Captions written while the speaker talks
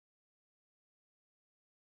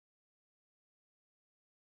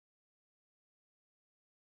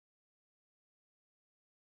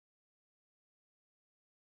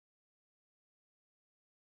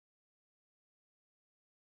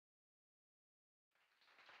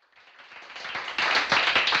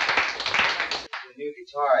new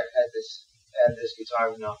guitar. I've had this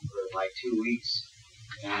guitar now for like 2 weeks,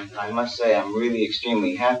 and I must say I'm really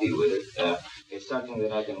extremely happy with it. It's something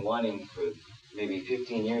that I've been wanting for maybe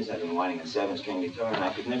 15 years. I've been wanting a 7-string guitar, and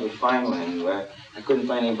I could never find one anywhere. I couldn't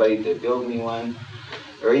find anybody to build me one,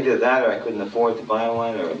 or either that, or I couldn't afford to buy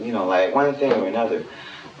one, or like one thing or another.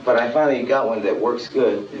 But I finally got one that works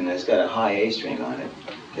good, and it's got a high A string on it.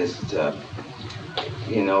 It's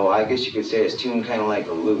I guess you could say it's tuned kind of like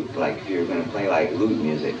a lute, like if you're going to play like lute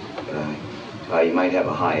music, you might have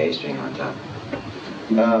a high A string on top.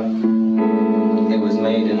 It was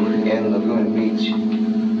made in Laguna Beach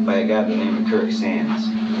by a guy by the name of Kirk Sand.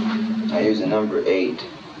 I use a number 8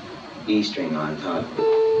 E string on top,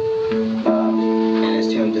 and it's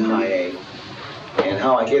tuned to high A. And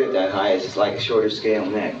how I get it that high is it's like a shorter scale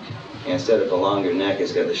neck. Instead of a longer neck,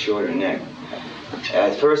 it's got a shorter neck.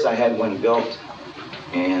 At first I had one built,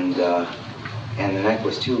 and the neck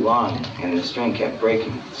was too long, and the string kept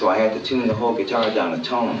breaking. So I had to tune the whole guitar down a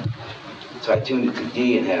tone. So I tuned it to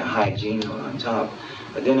D and had a high G note on top.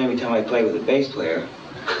 But then every time I played with a bass player,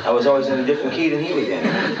 I was always in a different key than he was in.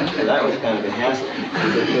 So that was kind of a hassle.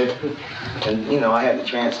 And I had to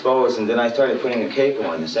transpose, and then I started putting a capo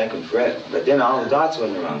on the 2nd fret. But then all the dots were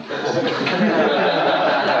in the wrong place.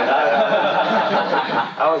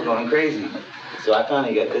 I was going crazy. So I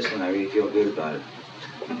finally got this one. I really feel good about it.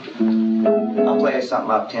 I'll play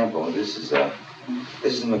something up tempo. This is a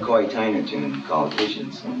McCoy Tyner tune called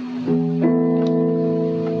Visions.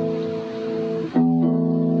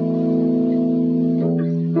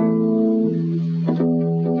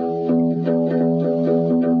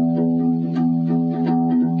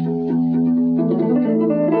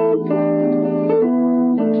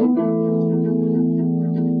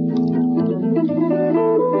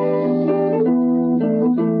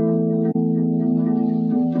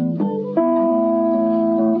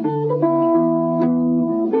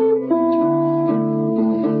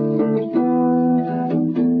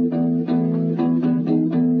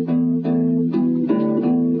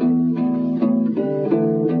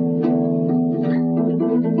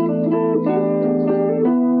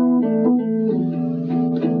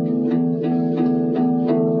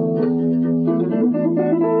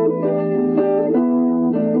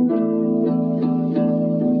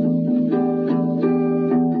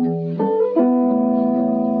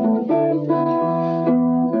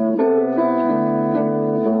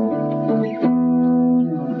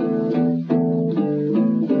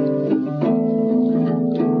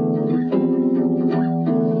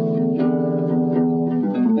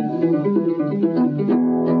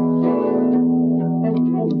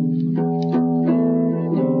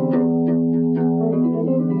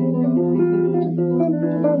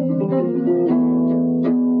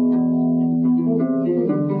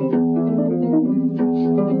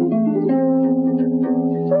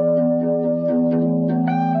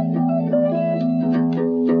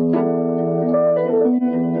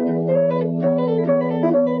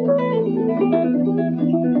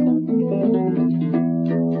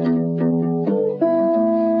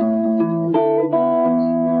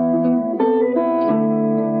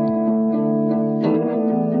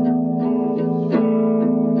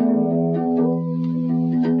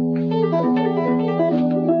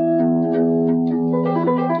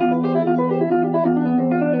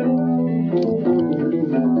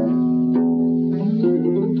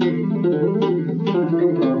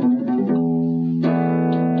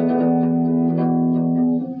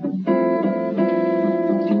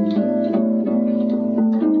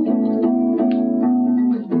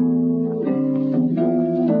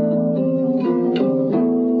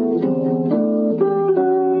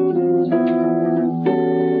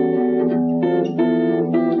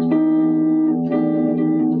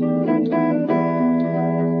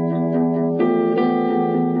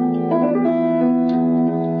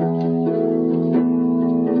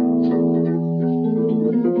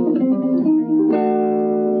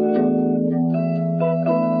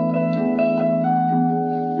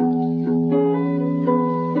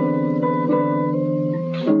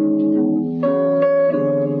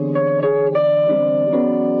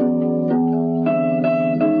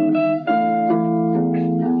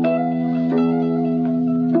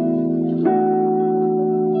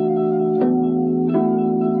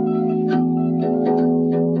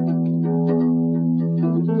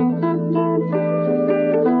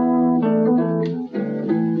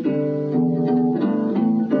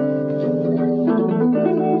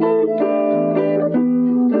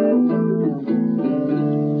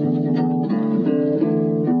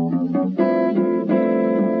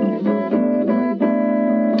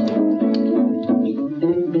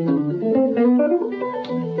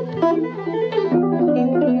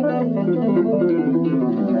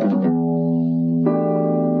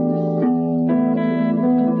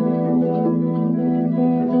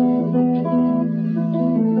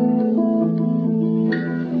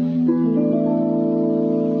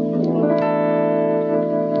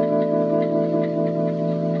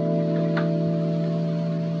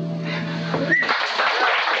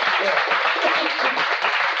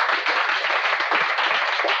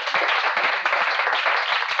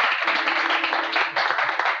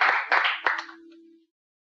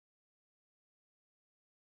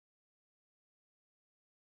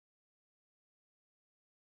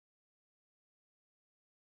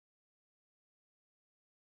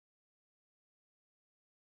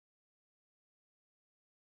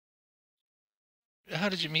 how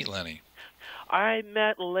did you meet Lenny? I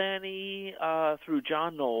met Lenny through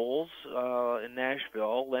John Knowles in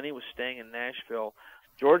Nashville. Lenny was staying in Nashville.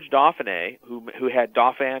 George Dauphiné, who had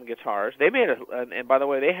Dauphin guitars, they made and by the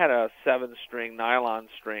way, they had a 7-string nylon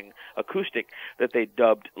string acoustic that they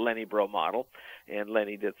dubbed Lenny Breau model, and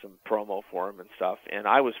Lenny did some promo for him and stuff. And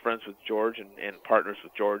I was friends with George and partners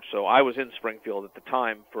with George, so I was in Springfield at the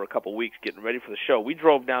time for a couple weeks getting ready for the show. We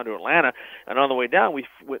drove down to Atlanta, and on the way down, we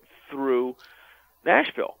went through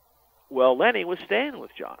Nashville. Well, Lenny was staying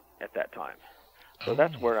with John at that time, so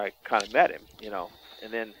that's where I kind of met him,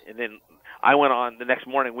 and then I went on the next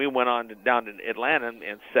morning. We went on down to Atlanta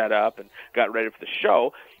and set up and got ready for the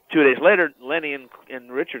show. 2 days later, Lenny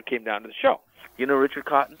and Richard came down to the show. You know Richard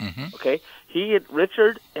Cotton? Mm-hmm. Okay,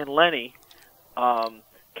 Richard and Lenny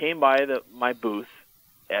came by my booth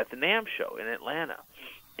at the Namm show in Atlanta,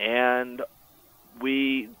 and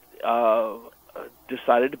we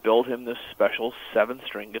decided to build him this special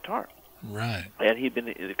 7-string guitar. Right. And he'd been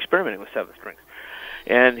experimenting with 7 strings.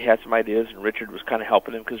 And he had some ideas, and Richard was kind of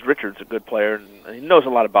helping him because Richard's a good player, and he knows a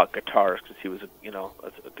lot about guitars because he was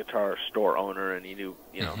a guitar store owner, and he knew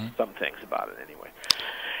some things about it anyway.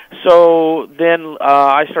 So then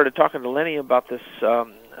I started talking to Lenny about this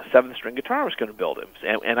 7-string guitar I was going to build him,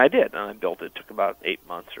 and I did, and I built it. It took about 8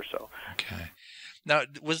 months or so. Okay. Now,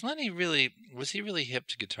 was he really hip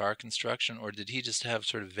to guitar construction, or did he just have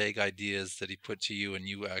sort of vague ideas that he put to you and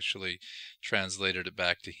you actually translated it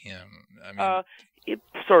back to him? I mean, it's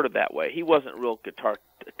sort of that way. He wasn't real guitar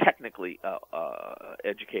technically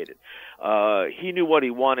educated. He knew what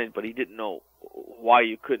he wanted, but he didn't know why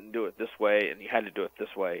you couldn't do it this way and you had to do it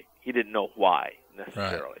this way. He didn't know why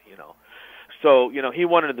necessarily, right. So, he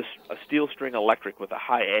wanted a steel string electric with a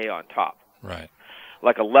high A on top. Right.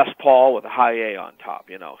 Like a Les Paul with a high A on top,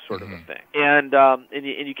 sort of a thing. And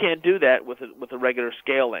you can't do that with a regular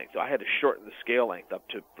scale length. So I had to shorten the scale length up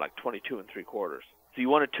to like 22 3/4. So you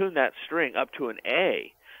want to tune that string up to an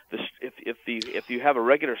A. If you have a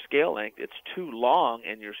regular scale length, it's too long,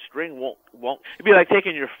 and your string won't. It'd be like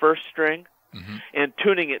taking your first string and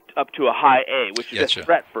tuning it up to a high A, which is a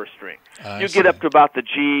fret first string. You get up to about the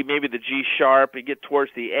G, maybe the G sharp, you get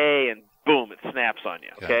towards the A, and boom, it snaps on you.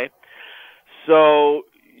 Okay. So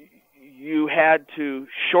you had to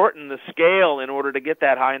shorten the scale in order to get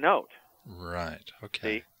that high note. Right.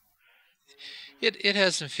 Okay. See? It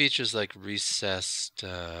has some features like recessed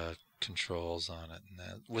controls on it. And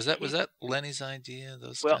that. Was that Lenny's idea?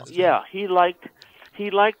 Those kinds of things? He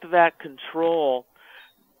liked that control.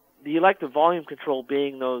 He liked the volume control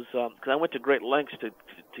being those. Because I went to great lengths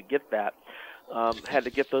to get that. Had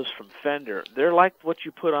to get those from Fender. They're like what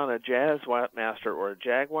you put on a Jazzmaster or a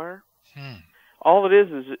Jaguar. All it is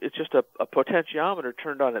it's just a potentiometer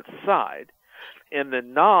turned on its side, and the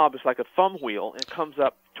knob is like a thumb wheel and comes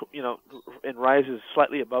up, and rises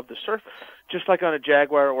slightly above the surface, just like on a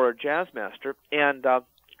Jaguar or a Jazzmaster. And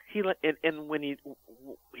when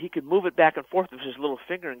he could move it back and forth with his little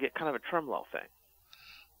finger and get kind of a tremolo thing.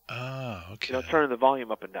 Oh, okay. Turning the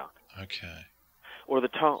volume up and down. Okay. Or the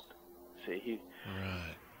tone. See,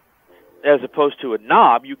 Right. As opposed to a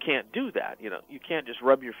knob, you can't do that. You can't just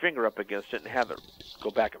rub your finger up against it and have it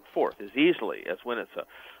go back and forth as easily as when it's a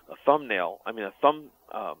thumb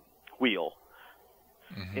wheel.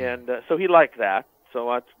 And so he liked that. So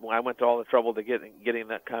I went to all the trouble to getting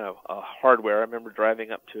that kind of hardware. I remember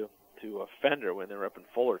driving up to a Fender when they were up in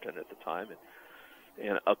Fullerton at the time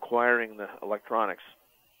and acquiring the electronics.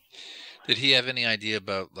 Did he have any idea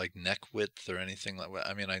about like neck width or anything like that?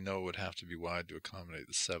 I mean, I know it would have to be wide to accommodate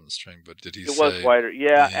the 7-string, but did he say... It was wider.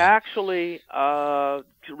 Yeah, actually,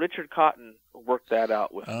 Richard Cotton worked that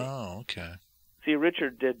out with me. Oh, okay. See,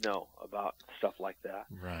 Richard did know about stuff like that.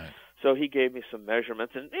 Right. So he gave me some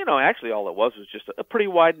measurements, and actually all it was just a pretty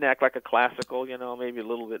wide neck, like a classical, maybe a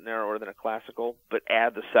little bit narrower than a classical, but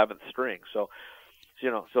add the 7th string. So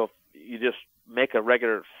you just make a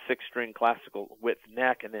regular 6-string classical width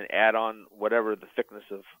neck, and then add on whatever the thickness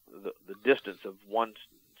of the distance of 1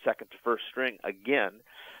 second to 1st string again.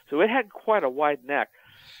 So it had quite a wide neck.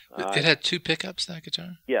 It had 2 pickups, that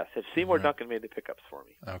guitar? Yes, Seymour Duncan made the pickups for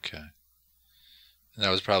me. Okay. And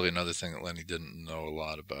that was probably another thing that Lenny didn't know a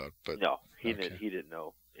lot about. But no, he didn't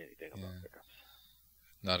know anything about pickups.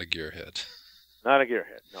 Not a gearhead. Not a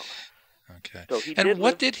gearhead, no. Okay. So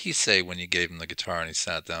what did he say when you gave him the guitar and he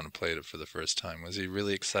sat down and played it for the first time? Was he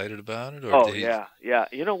really excited about it? Or yeah.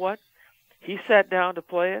 You know what? He sat down to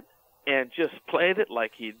play it and just played it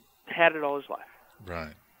like he'd had it all his life.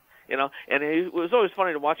 Right. And it was always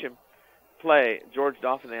funny to watch him play. George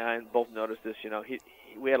Dauphin and I both noticed this.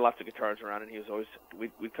 we had lots of guitars around, and he was always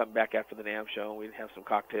we'd come back after the Namm show, and we'd have some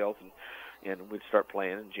cocktails, and we'd start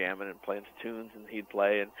playing and jamming and playing some tunes, and he'd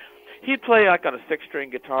play like on a 6-string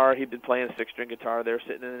guitar. He'd been playing a 6-string guitar there,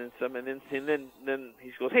 sitting in some, and then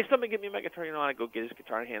he goes, "Hey, somebody give me my guitar," and I go get his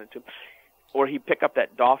guitar and hand it to him. Or he'd pick up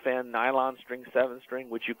that Dauphin nylon string 7-string,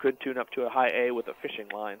 which you could tune up to a high A with a fishing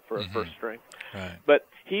line for a first string. Right. But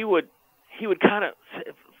he would kind of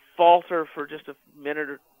falter for just a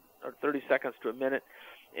minute or 30 seconds to a minute,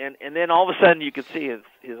 and then all of a sudden you could see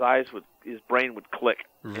his brain would click.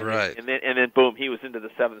 Right. And then boom, he was into the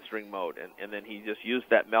 7-string mode, and then he just used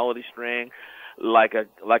that melody string like a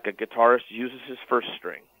guitarist uses his first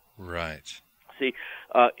string. Right. See,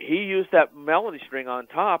 he used that melody string on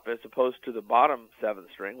top as opposed to the bottom 7th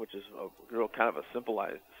string, which is a real kind of a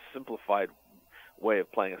simplified way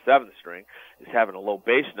of playing a 7th string, is having a low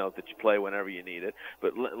bass note that you play whenever you need it.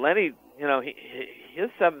 But Lenny, his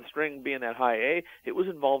 7th string being that high A, it was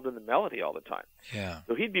involved in the melody all the time. Yeah.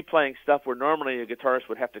 So he'd be playing stuff where normally a guitarist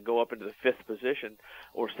would have to go up into the 5th position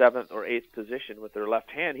or 7th or 8th position with their left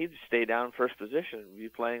hand. He'd stay down 1st position and be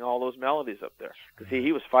playing all those melodies up there. Because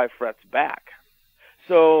he was 5 frets back.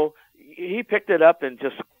 So he picked it up and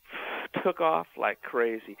just took off like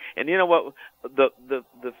crazy. And you know what?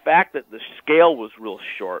 The fact that the scale was real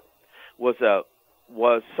short was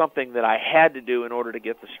something that I had to do in order to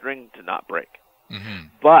get the string to not break. Mm-hmm.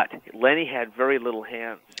 But Lenny had very little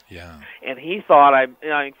hands. Yeah. And he thought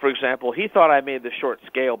for example, he thought I made the short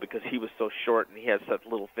scale because he was so short and he had such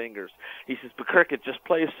little fingers. He says, "But Kirk, it just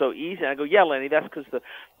plays so easy." And I go, "Yeah, Lenny, that's because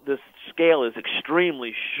the scale is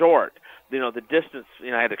extremely short. The distance,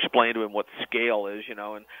 I had to explain to him what scale is, and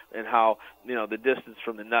how, the distance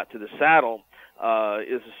from the nut to the saddle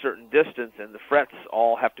is a certain distance, and the frets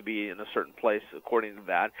all have to be in a certain place according to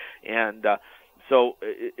that. And so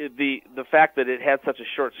the fact that it had such a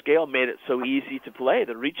short scale made it so easy to play.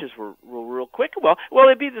 The reaches were real quick. Well,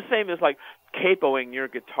 it'd be the same as like capoing your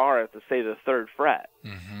guitar at, say, the 3rd fret.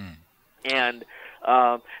 Mm-hmm. And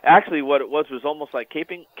actually what it was almost like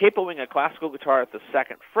capoing a classical guitar at the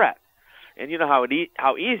 2nd fret. And you know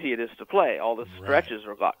how easy it is to play. All the stretches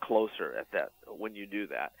are a lot closer at that when you do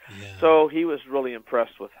that. Yeah. So he was really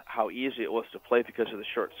impressed with how easy it was to play because of the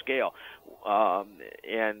short scale,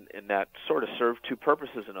 and that sort of served two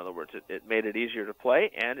purposes. In other words, it made it easier to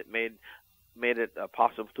play, and it made it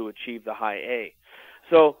possible to achieve the high A.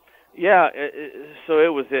 So yeah, so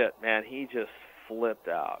it was it, man. He just flipped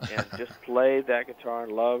out and just played that guitar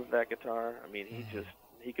and loved that guitar. I mean,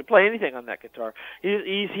 he could play anything on that guitar.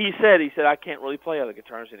 He said, "I can't really play other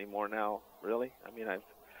guitars anymore now, really. I mean,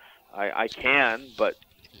 I can, but,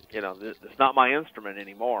 it's not my instrument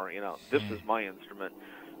anymore. This is my instrument,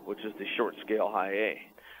 which is the short scale high A."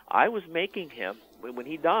 I was making him, when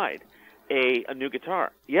he died, a new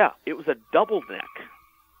guitar. Yeah, it was a double neck.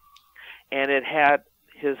 And it had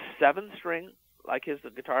his 7th string, like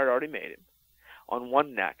the guitar had already made him, on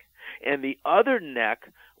one neck. And the other neck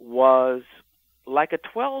was like a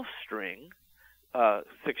 12-string,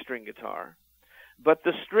 6-string guitar, but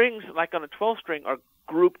the strings, like on a 12-string, are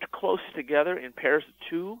grouped close together in pairs of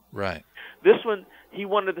 2. Right. This one, he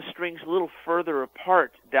wanted the strings a little further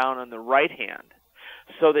apart down on the right hand,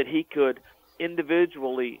 so that he could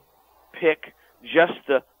individually pick just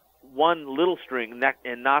the one little string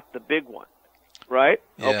and not the big one. Right?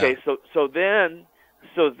 Yeah. Okay. So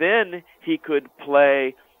then he could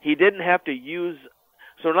play. He didn't have to use.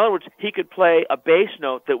 So in other words, he could play a bass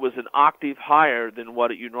note that was an octave higher than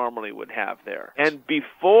what you normally would have there. And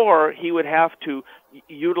before, he would have to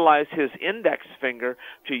utilize his index finger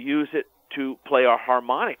to use it to play a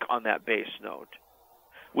harmonic on that bass note,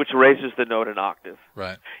 which raises the note an octave.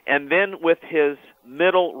 Right. And then with his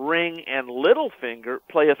middle ring and little finger,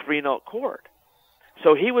 play a 3-note chord.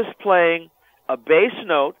 So he was playing a bass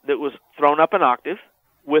note that was thrown up an octave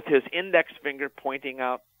with his index finger pointing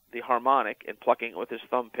out the harmonic and plucking it with his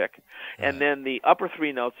thumb pick. Right. And then the upper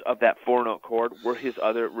 3 notes of that 4-note chord were his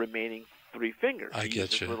other remaining 3 fingers. I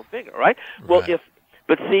get you. Little finger, right? Well,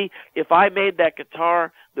 if I made that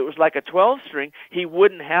guitar that was like a 12-string, he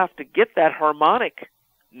wouldn't have to get that harmonic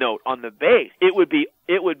note on the bass. It would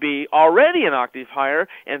be already an octave higher,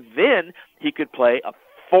 and then he could play a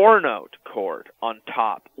 4-note chord on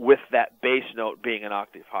top with that bass note being an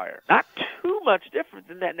octave higher. Not too much different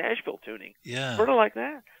than that Nashville tuning. Yeah. Sort of like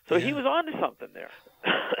that. So yeah. He was onto something there.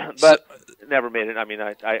 But never made it. I mean,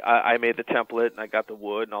 I made the template and I got the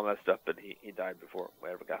wood and all that stuff, but he died before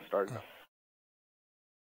I ever got started.